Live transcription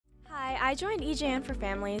I joined EJN for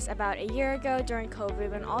Families about a year ago during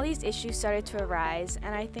COVID when all these issues started to arise,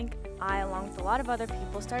 and I think I, along with a lot of other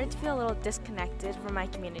people, started to feel a little disconnected from my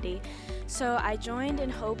community. So I joined in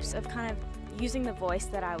hopes of kind of using the voice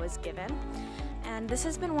that I was given. And this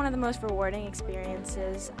has been one of the most rewarding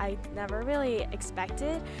experiences I never really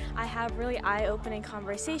expected. I have really eye-opening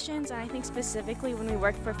conversations, and I think specifically when we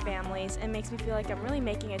work for families, it makes me feel like I'm really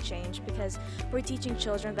making a change because we're teaching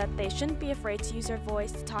children that they shouldn't be afraid to use their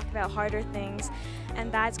voice, to talk about harder things,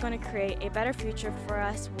 and that's going to create a better future for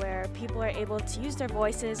us where people are able to use their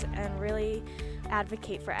voices and really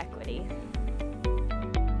advocate for equity.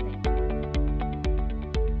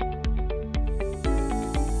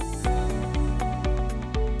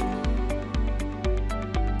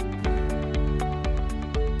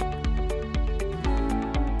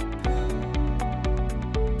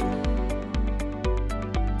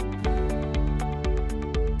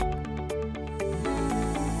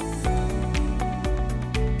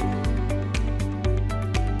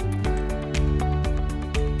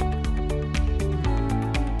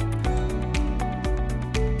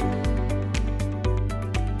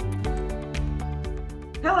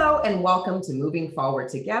 Hello and welcome to Moving Forward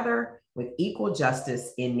Together with Equal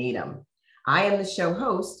Justice in Needham. I am the show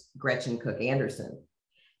host, Gretchen Cook Anderson.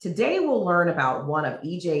 Today we'll learn about one of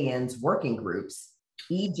EJN's working groups,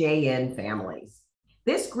 EJN Families.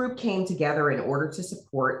 This group came together in order to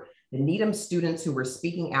support the Needham students who were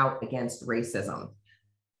speaking out against racism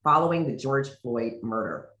following the George Floyd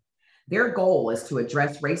murder. Their goal is to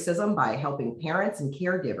address racism by helping parents and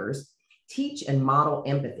caregivers teach and model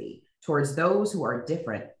empathy towards those who are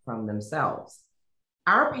different from themselves.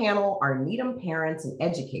 Our panel are Needham parents and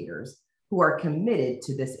educators who are committed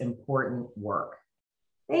to this important work.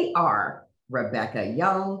 They are Rebecca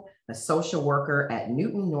Young, a social worker at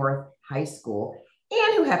Newton North High School,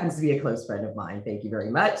 and who happens to be a close friend of mine, thank you very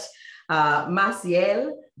much.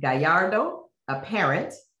 Massiel Gallardo, a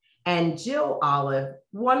parent, and Jill Olive,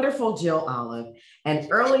 wonderful Jill Olive, an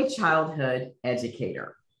early childhood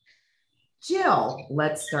educator. Jill,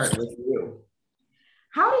 let's start with you.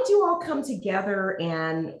 How did you all come together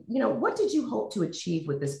and, what did you hope to achieve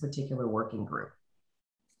with this particular working group?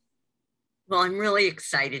 Well, I'm really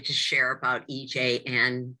excited to share about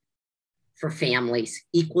EJN for Families,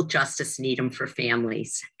 Equal Justice Needham for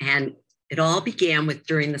Families. And it all began with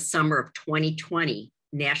during the summer of 2020,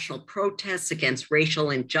 national protests against racial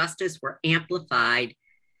injustice were amplified,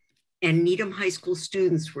 and Needham High School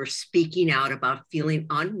students were speaking out about feeling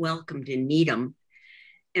unwelcomed in Needham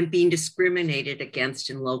and being discriminated against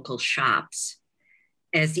in local shops.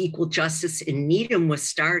 As Equal Justice in Needham was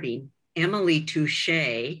starting, Emily Touche,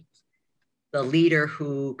 the leader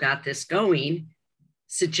who got this going,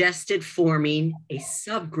 suggested forming a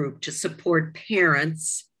subgroup to support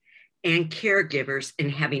parents and caregivers in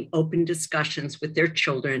having open discussions with their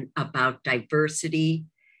children about diversity,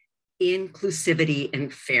 inclusivity,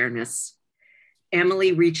 and fairness.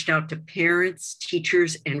 Emily reached out to parents,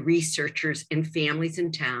 teachers, and researchers and families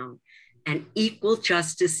in town, and Equal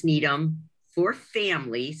Justice Needham for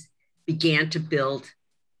Families began to build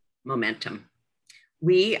momentum.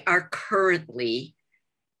 We are currently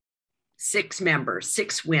 6 members,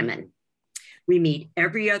 6 women. We meet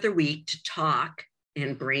every other week to talk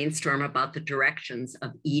and brainstorm about the directions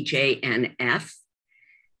of EJNF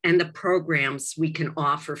and the programs we can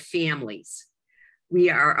offer families. We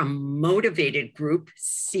are a motivated group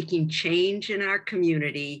seeking change in our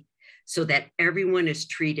community so that everyone is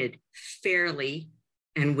treated fairly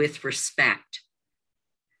and with respect.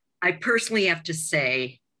 I personally have to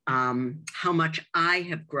say how much I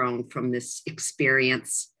have grown from this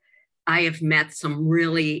experience. I have met some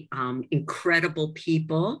really incredible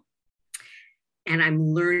people, and I'm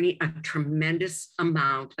learning a tremendous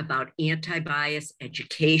amount about anti-bias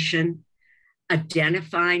education,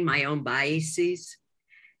 identifying my own biases,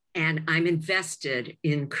 and I'm invested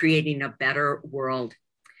in creating a better world.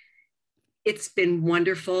 It's been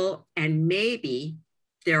wonderful, and maybe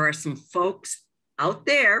there are some folks out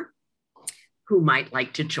there who might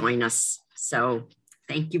like to join us. So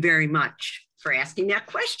thank you very much for asking that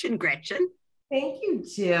question, Gretchen. Thank you,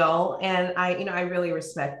 Jill. And I really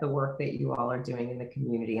respect the work that you all are doing in the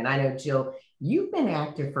community. And I know, Jill, you've been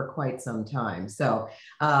active for quite some time. So,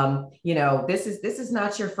 this is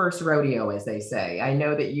not your first rodeo, as they say. I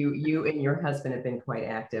know that you and your husband have been quite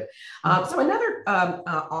active. So another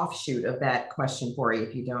offshoot of that question for you,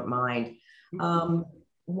 if you don't mind,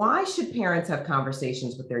 why should parents have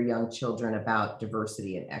conversations with their young children about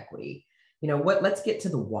diversity and equity? Let's get to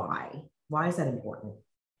the why. Why is that important?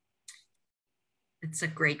 It's a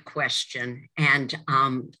great question. And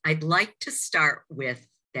I'd like to start with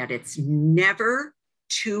that it's never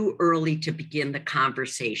too early to begin the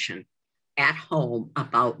conversation at home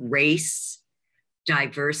about race,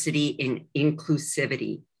 diversity, and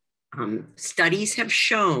inclusivity. Studies have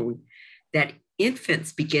shown that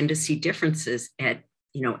infants begin to see differences at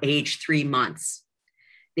age 3 months.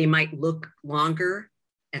 They might look longer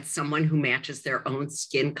at someone who matches their own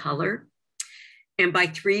skin color. And by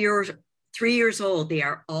 3 years old, they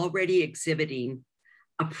are already exhibiting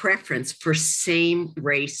a preference for same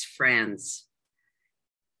race friends.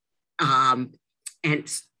 And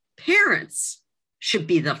parents should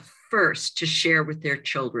be the first to share with their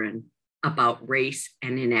children about race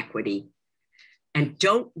and inequity. And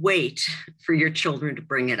don't wait for your children to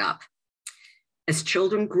bring it up. As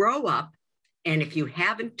children grow up, and if you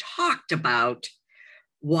haven't talked about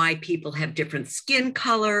why people have different skin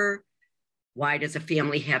color, why does a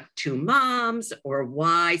family have 2 moms, or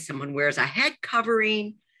why someone wears a head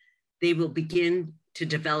covering, they will begin to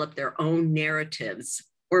develop their own narratives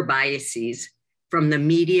or biases from the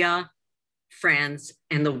media, friends,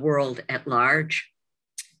 and the world at large.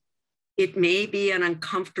 It may be an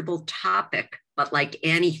uncomfortable topic, but like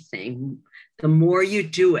anything, the more you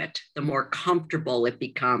do it, the more comfortable it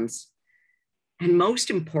becomes. And most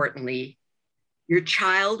importantly, your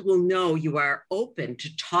child will know you are open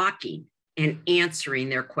to talking and answering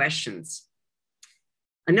their questions.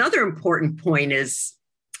 Another important point is,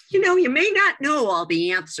 you may not know all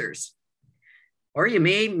the answers, or you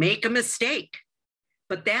may make a mistake,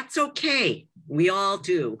 but that's okay. We all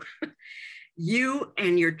do. You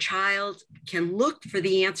and your child can look for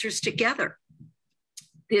the answers together.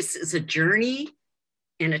 This is a journey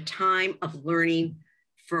and a time of learning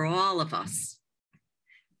for all of us.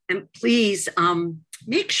 And please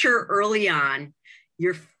make sure early on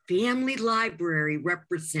your family library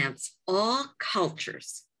represents all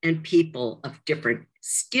cultures and people of different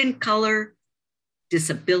skin color,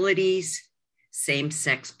 disabilities,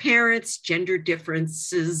 same-sex parents, gender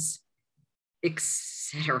differences,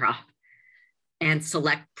 etc. And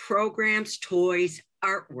select programs, toys,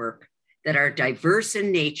 artwork that are diverse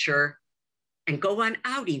in nature and go on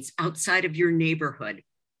outings outside of your neighborhood.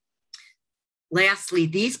 Lastly,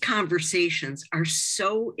 these conversations are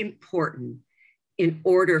so important in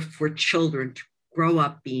order for children to grow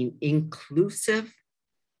up being inclusive,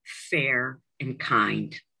 fair, and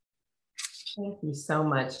kind. Thank you so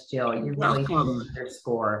much, Jill. You really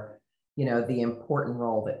underscore, the important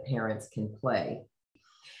role that parents can play.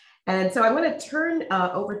 And so I want to turn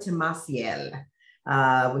over to Massiel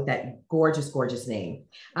with that gorgeous, gorgeous name.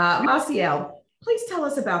 Massiel, please tell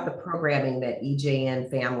us about the programming that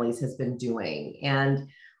EJN Families has been doing, and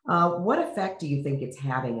what effect do you think it's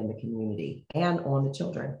having in the community and on the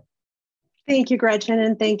children? Thank you, Gretchen,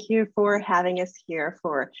 and thank you for having us here,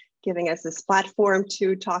 for giving us this platform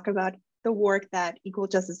to talk about the work that Equal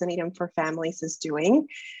Justice in Needham for Families is doing.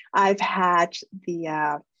 I've had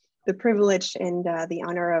the privilege and the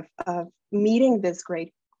honor of meeting this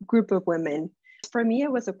great group of women. For me,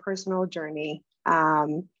 it was a personal journey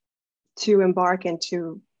to embark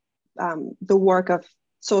into the work of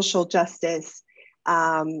social justice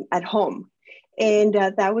at home. And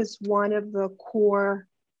that was one of the core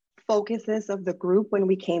focuses of the group when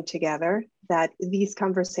we came together, that these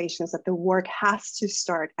conversations, that the work has to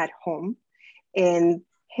start at home. And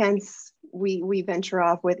hence, we venture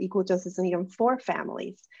off with Equal Justice in Needham for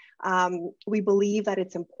Families. We believe that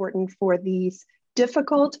it's important for these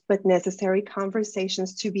difficult but necessary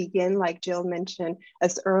conversations to begin, like Jill mentioned,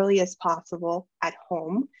 as early as possible at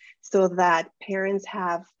home, so that parents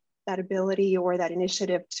have that ability or that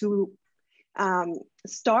initiative to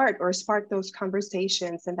start or spark those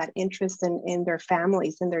conversations and that interest in their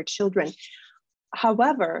families and their children.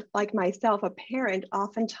 However, like myself, a parent,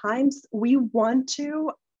 oftentimes we want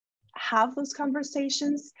to have those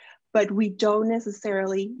conversations, but we don't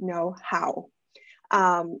necessarily know how.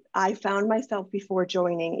 I found myself, before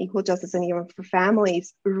joining Equal Justice in Needham for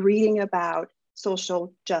Families, reading about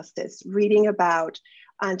social justice, reading about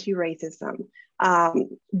anti-racism,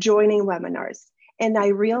 joining webinars. And I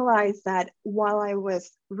realized that while I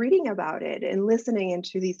was reading about it and listening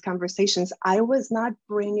into these conversations, I was not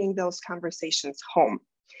bringing those conversations home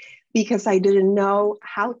because I didn't know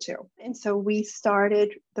how to. And so we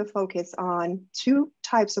started the focus on 2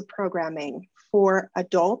 types of programming for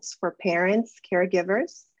adults, for parents,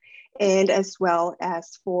 caregivers, and as well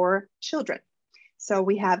as for children. So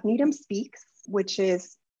we have Needham Speaks, which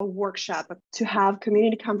is a workshop to have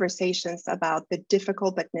community conversations about the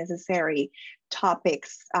difficult but necessary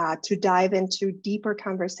topics, to dive into deeper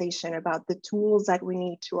conversation about the tools that we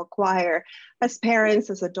need to acquire as parents,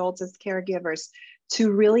 as adults, as caregivers, to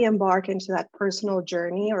really embark into that personal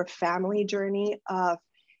journey or family journey of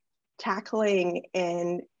tackling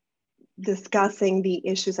and discussing the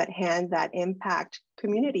issues at hand that impact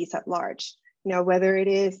communities at large, whether it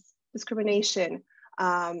is discrimination,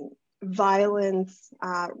 violence,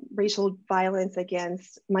 racial violence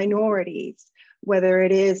against minorities, whether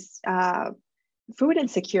it is food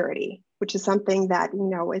insecurity, which is something that,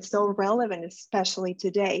 is so relevant, especially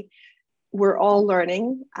today. We're all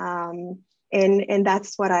learning. And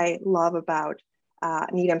that's what I love about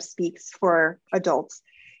Needham Speaks for Adults.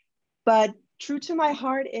 But true to my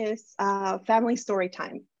heart is family story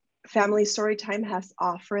time. Family story time has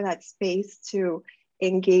offered that space to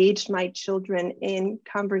engage my children in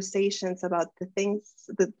conversations about the things,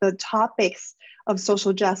 the topics of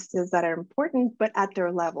social justice that are important, but at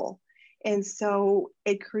their level. And so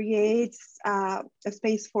it creates a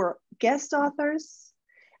space for guest authors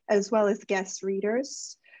as well as guest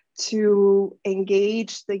readers to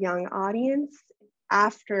engage the young audience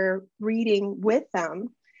after reading with them,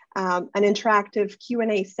 an interactive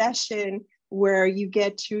Q&A session where you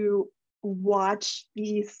get to watch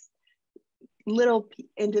these little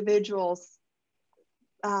individuals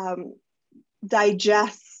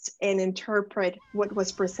digest and interpret what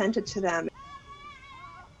was presented to them.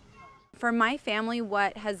 For my family,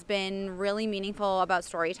 what has been really meaningful about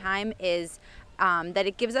Storytime is that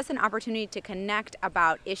it gives us an opportunity to connect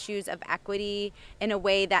about issues of equity in a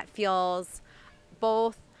way that feels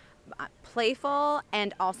both playful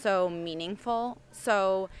and also meaningful.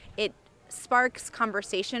 So it sparks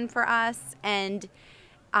conversation for us, and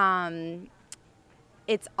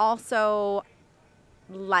it's also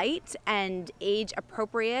light and age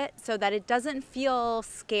appropriate so that it doesn't feel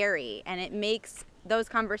scary, and it makes those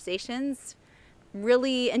conversations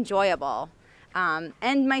really enjoyable.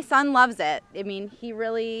 And my son loves it. I mean, he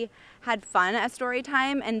really had fun at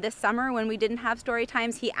Storytime, and this summer when we didn't have story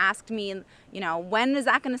times, he asked me, when is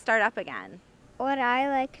that going to start up again? What I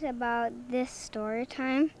liked about this story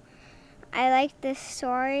time, I liked the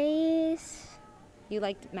stories. You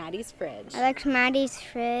liked Maddie's fridge. I liked Maddie's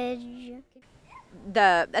fridge.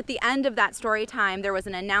 At the end of that story time, there was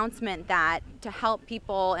an announcement that to help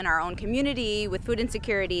people in our own community with food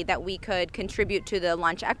insecurity, that we could contribute to the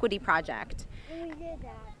Lunch Equity Project. And we did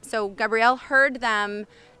that. So Gabrielle heard them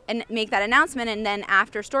and make that announcement, and then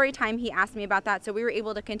after story time, he asked me about that. So we were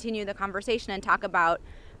able to continue the conversation and talk about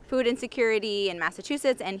food insecurity in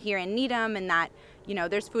Massachusetts and here in Needham, and that,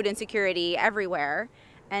 there's food insecurity everywhere.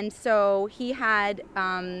 And so he had,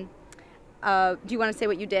 do you want to say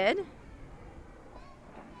what you did?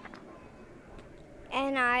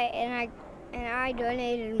 And I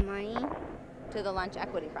donated money To the Lunch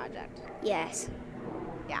Equity Project. Yes.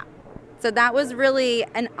 Yeah. So that was really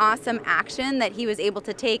an awesome action that he was able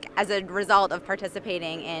to take as a result of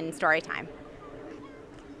participating in Storytime.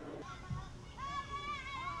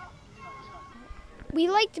 We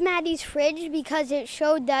liked Maddie's fridge because it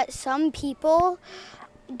showed that some people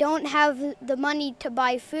don't have the money to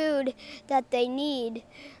buy food that they need.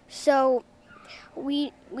 So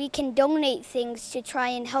we can donate things to try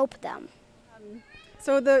and help them.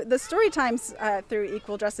 So the story times through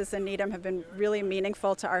Equal Justice in Needham have been really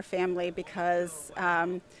meaningful to our family because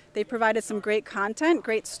they provided some great content,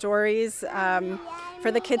 great stories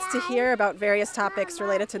for the kids to hear about various topics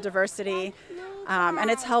related to diversity. And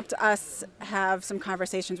it's helped us have some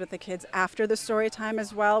conversations with the kids after the story time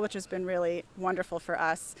as well, which has been really wonderful for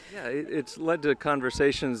us. Yeah, it's led to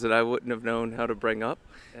conversations that I wouldn't have known how to bring up,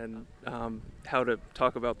 and how to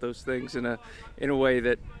talk about those things in a way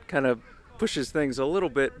that kind of pushes things a little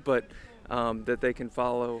bit, but that they can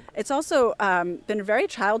follow. It's also been very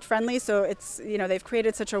child friendly, so it's, they've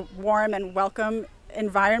created such a warm and welcome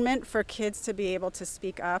environment for kids to be able to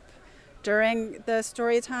speak up during the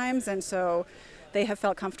story times, and so they have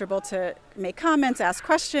felt comfortable to make comments, ask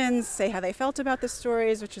questions, say how they felt about the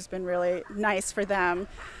stories, which has been really nice for them.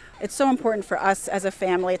 It's so important for us as a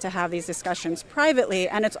family to have these discussions privately,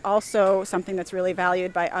 and it's also something that's really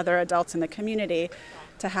valued by other adults in the community,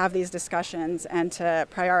 to have these discussions and to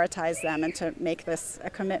prioritize them and to make this a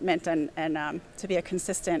commitment and to be a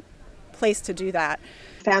consistent place to do that.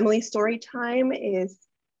 Family story time is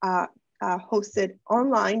hosted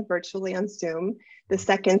online, virtually on Zoom, the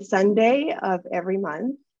second Sunday of every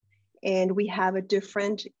month. And we have a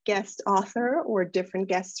different guest author or different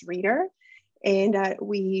guest reader. And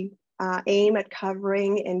we aim at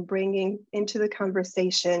covering and bringing into the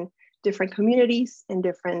conversation different communities and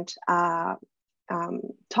different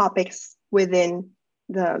topics within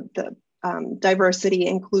the diversity,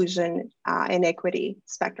 inclusion, and equity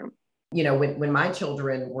spectrum. When my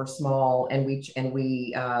children were small, and we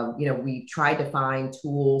tried to find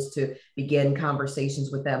tools to begin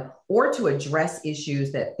conversations with them or to address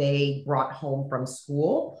issues that they brought home from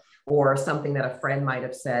school, or something that a friend might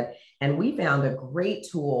have said. And we found a great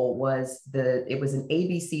tool was it was an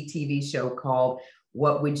ABC TV show called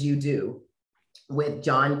What Would You Do, with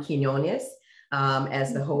John Quinones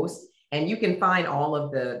as the host. And you can find all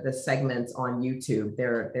of the segments on YouTube.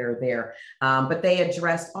 They're there. But they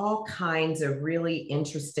addressed all kinds of really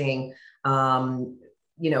interesting, current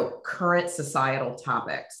societal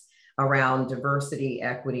topics around diversity,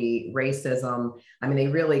 equity, racism. I mean, they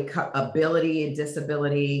really cut ability and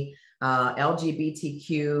disability,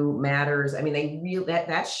 LGBTQ matters. I mean,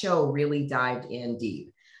 that show really dived in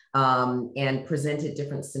deep and presented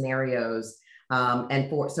different scenarios. And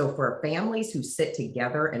for families who sit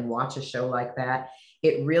together and watch a show like that,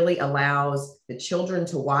 it really allows the children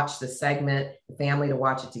to watch the segment, the family to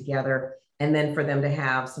watch it together, and then for them to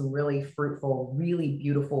have some really fruitful, really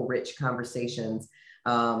beautiful, rich conversations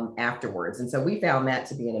afterwards. And so we found that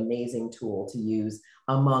to be an amazing tool to use,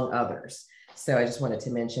 among others. So I just wanted to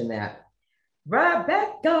mention that.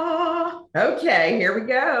 Rebecca. Okay, here we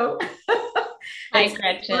go. Hi,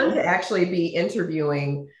 Gretchen. Fun to actually be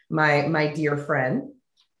interviewing my dear friend.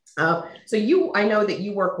 So I know that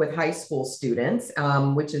you work with high school students,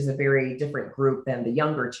 which is a very different group than the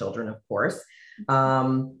younger children, of course.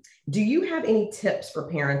 Do you have any tips for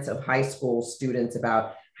parents of high school students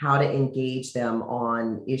about how to engage them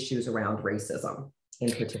on issues around racism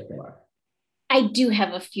in particular? I do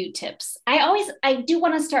have a few tips. I do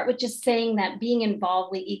want to start with just saying that being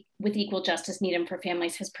involved with Equal Justice Needham for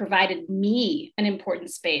Families has provided me an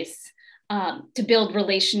important space to build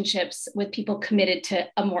relationships with people committed to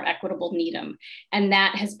a more equitable Needham. And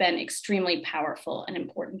that has been extremely powerful and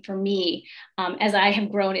important for me as I have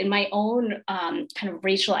grown in my own kind of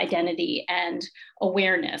racial identity and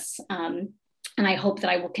awareness. And I hope that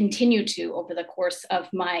I will continue to over the course of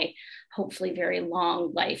my hopefully very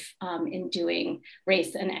long life in doing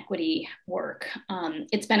race and equity work.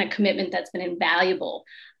 It's been a commitment that's been invaluable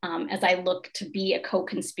as I look to be a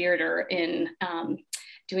co-conspirator in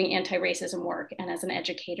doing anti-racism work and as an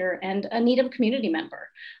educator and a Needham community member.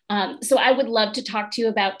 So I would love to talk to you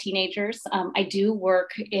about teenagers. I do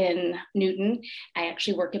work in Newton. I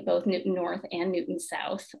actually work at both Newton North and Newton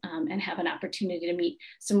South and have an opportunity to meet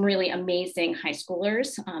some really amazing high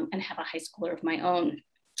schoolers and have a high schooler of my own.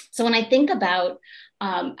 So when I think about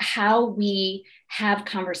how we have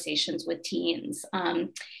conversations with teens,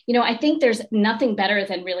 I think there's nothing better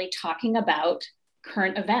than really talking about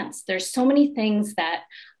current events. There's so many things that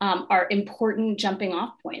are important jumping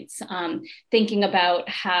off points, thinking about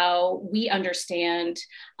how we understand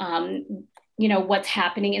what's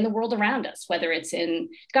happening in the world around us, whether it's in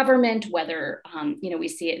government, whether, we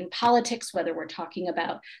see it in politics, whether we're talking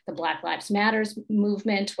about the Black Lives Matters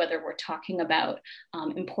movement, whether we're talking about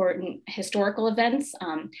important historical events,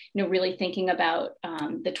 really thinking about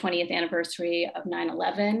the 20th anniversary of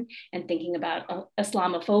 9/11 and thinking about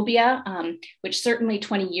Islamophobia, which certainly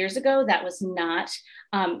 20 years ago, that was not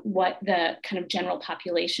what the kind of general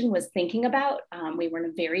population was thinking about. We were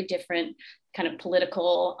in a very different kind of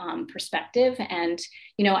political perspective. And,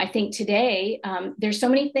 I think today there's so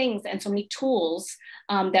many things and so many tools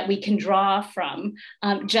that we can draw from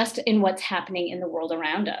just in what's happening in the world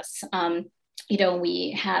around us.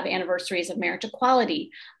 We have anniversaries of marriage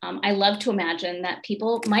equality. I love to imagine that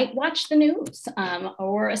people might watch the news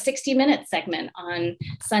or a 60-minute segment on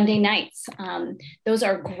Sunday nights. Those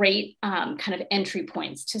are great kind of entry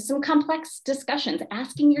points to some complex discussions,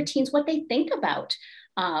 asking your teens what they think about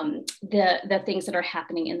the things that are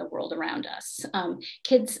happening in the world around us.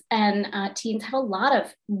 Kids and teens have a lot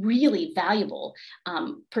of really valuable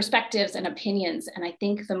perspectives and opinions. And I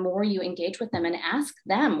think the more you engage with them and ask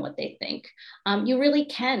them what they think, you really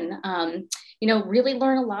can, really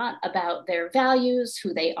learn a lot about their values,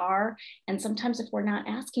 who they are. And sometimes if we're not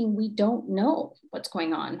asking, we don't know what's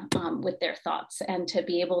going on with their thoughts and to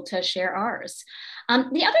be able to share ours.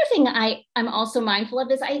 The other thing I'm also mindful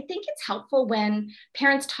of is I think it's helpful when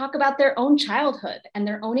parents talk about their own childhood and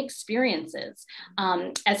their own experiences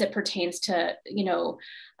as it pertains to,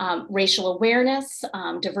 racial awareness,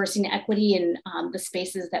 diversity and equity in the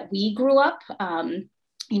spaces that we grew up.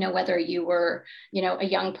 Whether you were, a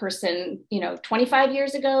young person, 25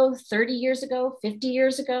 years ago, 30 years ago, 50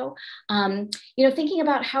 years ago, thinking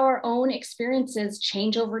about how our own experiences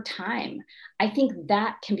change over time. I think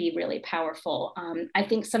that can be really powerful. I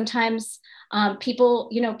think sometimes people,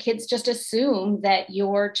 kids just assume that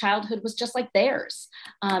your childhood was just like theirs.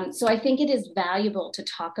 So I think it is valuable to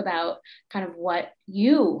talk about kind of what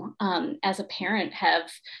you as a parent have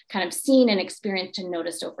kind of seen and experienced and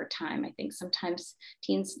noticed over time. I think sometimes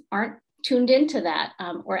teens aren't tuned into that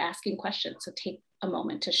or asking questions. So a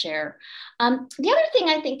moment to share. The other thing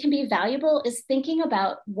I think can be valuable is thinking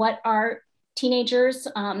about what our teenagers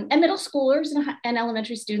and middle schoolers and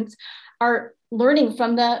elementary students are learning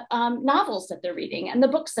from the novels that they're reading and the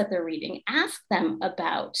books that they're reading. Ask them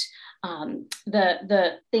about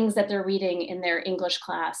the things that they're reading in their English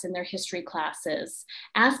class, in their history classes.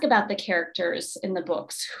 Ask about the characters in the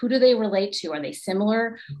books. Who do they relate to? Are they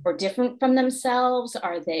similar or different from themselves?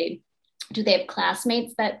 Do they have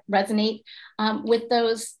classmates that resonate with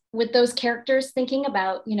those characters? Thinking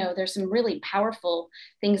about, there's some really powerful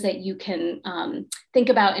things that you can think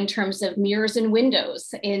about in terms of mirrors and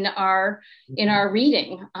windows in our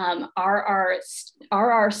reading. Are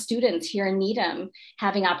our students here in Needham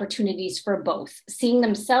having opportunities for both, seeing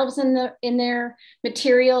themselves in their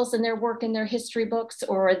materials and their work in their history books,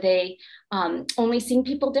 or are they only seeing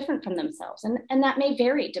people different from themselves? And that may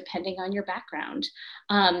vary depending on your background.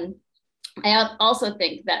 I also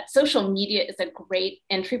think that social media is a great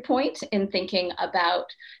entry point in thinking about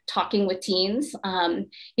talking with teens.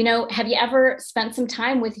 Have you ever spent some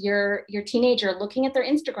time with your teenager looking at their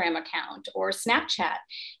Instagram account or Snapchat?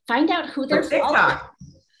 Find out who they're following.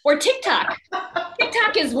 Or TikTok.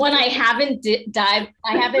 TikTok is one I haven't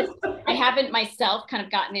I haven't myself kind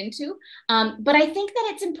of gotten into. But I think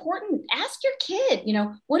that it's important. Ask your kid,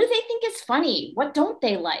 what do they think is funny? What don't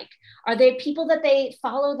they like? Are they people that they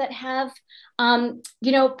follow that have,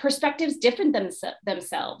 perspectives different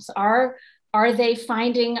themselves? Are they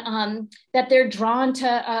finding that they're drawn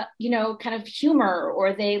to, kind of humor, or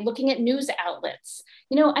are they looking at news outlets?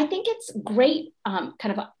 I think it's great kind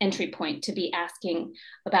of entry point to be asking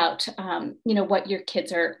about, what your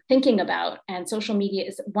kids are thinking about. And social media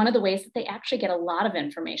is one of the ways that they actually get a lot of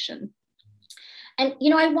information. And,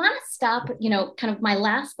 I want to stop, kind of my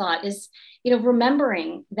last thought is,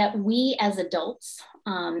 remembering that we as adults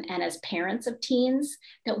and as parents of teens,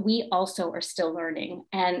 that we also are still learning,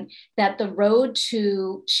 and that the road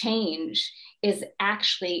to change is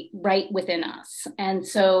actually right within us. And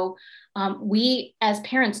so we as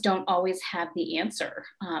parents don't always have the answer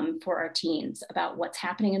for our teens about what's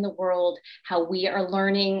happening in the world, how we are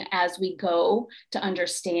learning as we go to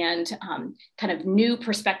understand kind of new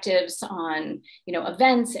perspectives on,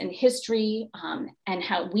 events and history, and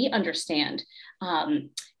how we understand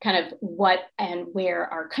kind of what and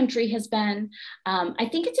where our country has been. I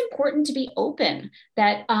think it's important to be open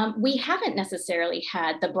that we haven't necessarily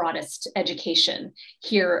had the broadest education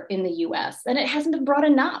here in the US, and it hasn't been broad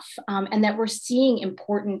enough, and that we're seeing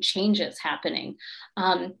important changes happening.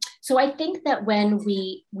 So I think that when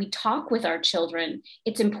we talk with our children,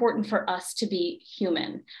 it's important for us to be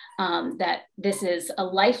human, that this is a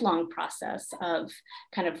lifelong process of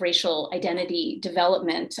kind of racial identity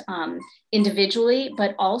development individually,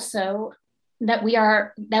 but also that we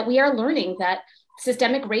are learning that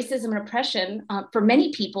systemic racism and oppression for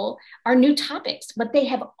many people are new topics, but they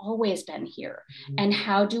have always been here. Mm-hmm. And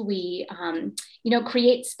how do we,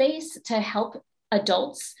 create space to help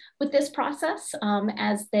adults with this process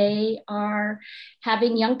as they are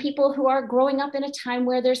having young people who are growing up in a time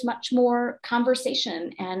where there's much more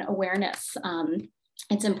conversation and awareness.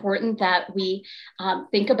 It's important that we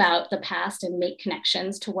think about the past and make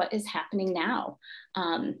connections to what is happening now.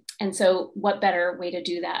 And so what better way to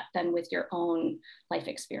do that than with your own life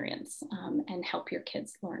experience and help your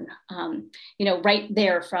kids learn, right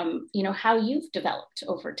there from, how you've developed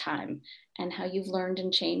over time and how you've learned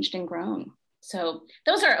and changed and grown. So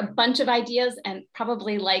those are a bunch of ideas, and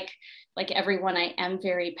probably like everyone, I am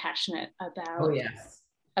very passionate about. Oh, yes.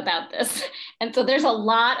 About this. And so there's a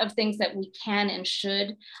lot of things that we can and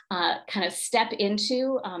should kind of step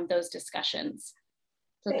into those discussions.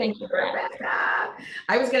 So thank you, Rebecca.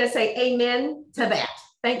 I was going to say amen to that.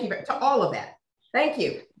 Thank you to all of that. Thank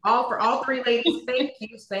you for all three ladies.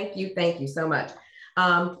 Thank you so much.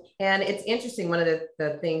 And it's interesting. One of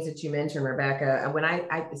the things that you mentioned, Rebecca, when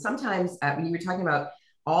I sometimes you were talking about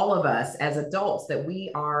all of us as adults, that we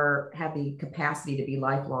have the capacity to be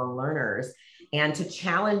lifelong learners and to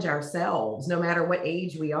challenge ourselves no matter what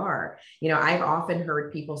age we are. I've often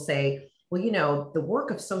heard people say, well, the work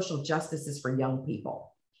of social justice is for young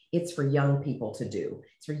people. It's for young people to do.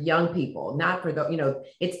 It's for young people, not for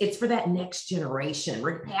it's for that next generation.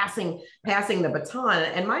 We're passing the baton.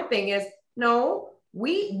 And my thing is, no,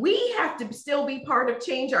 we have to still be part of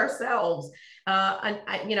change ourselves.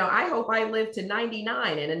 I hope I live to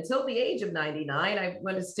 99, and until the age of 99, I'm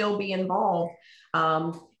going to still be involved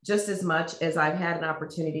just as much as I've had an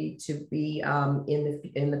opportunity to be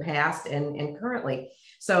in the past and currently.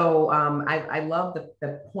 So I love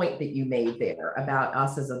the point that you made there about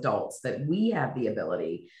us as adults, that we have the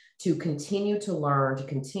ability to continue to learn, to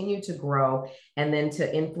continue to grow, and then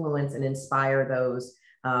to influence and inspire those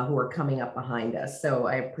who are coming up behind us. So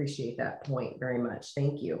I appreciate that point very much.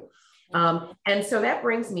 Thank you. And so that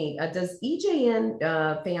brings me, does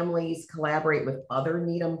EJN families collaborate with other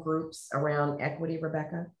Needham groups around equity,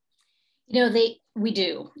 Rebecca? We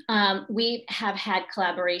do. We have had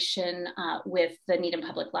collaboration with the Needham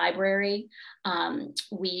Public Library.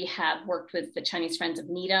 We have worked with the Chinese Friends of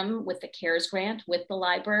Needham with the CARES grant with the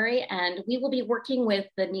library, and we will be working with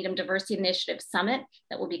the Needham Diversity Initiative Summit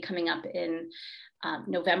that will be coming up in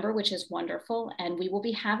November, which is wonderful. And we will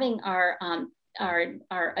be having our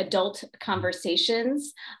adult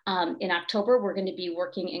conversations in October. We're going to be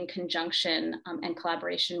working in conjunction and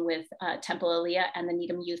collaboration with Temple Aliyah and the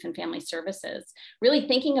Needham Youth and Family Services, really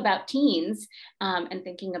thinking about teens and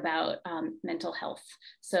thinking about mental health.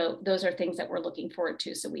 So those are things that we're looking forward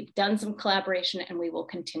to. So we've done some collaboration, and we will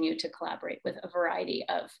continue to collaborate with a variety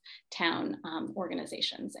of town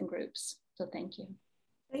organizations and groups. So thank you.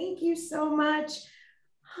 Thank you so much.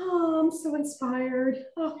 Oh, I'm so inspired.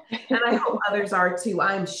 Oh, and I hope others are too.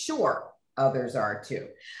 I'm sure others are too.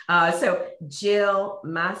 So Jill,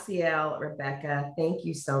 Massiel, Rebecca, thank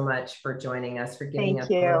you so much for joining us, for giving us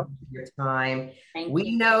your time.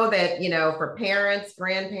 We know that, for parents,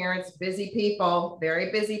 grandparents, busy people, very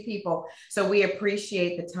busy people. So we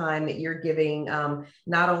appreciate the time that you're giving,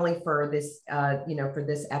 not only for this, for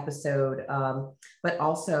this episode, but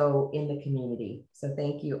also in the community. So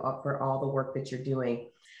thank you for all the work that you're doing.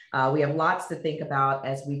 We have lots to think about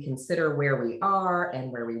as we consider where we are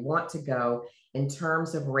and where we want to go in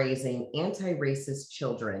terms of raising anti-racist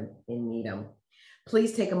children in Needham.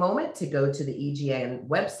 Please take a moment to go to the EJN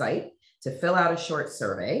website to fill out a short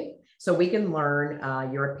survey so we can learn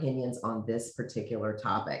your opinions on this particular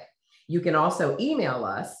topic. You can also email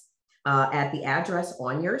us at the address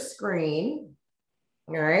on your screen,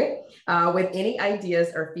 all right, with any ideas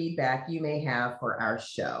or feedback you may have for our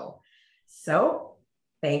show. So,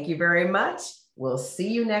 thank you very much. We'll see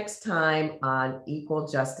you next time on Equal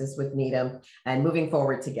Justice with Needham and moving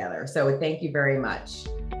forward together. So thank you very much.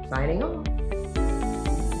 Signing off.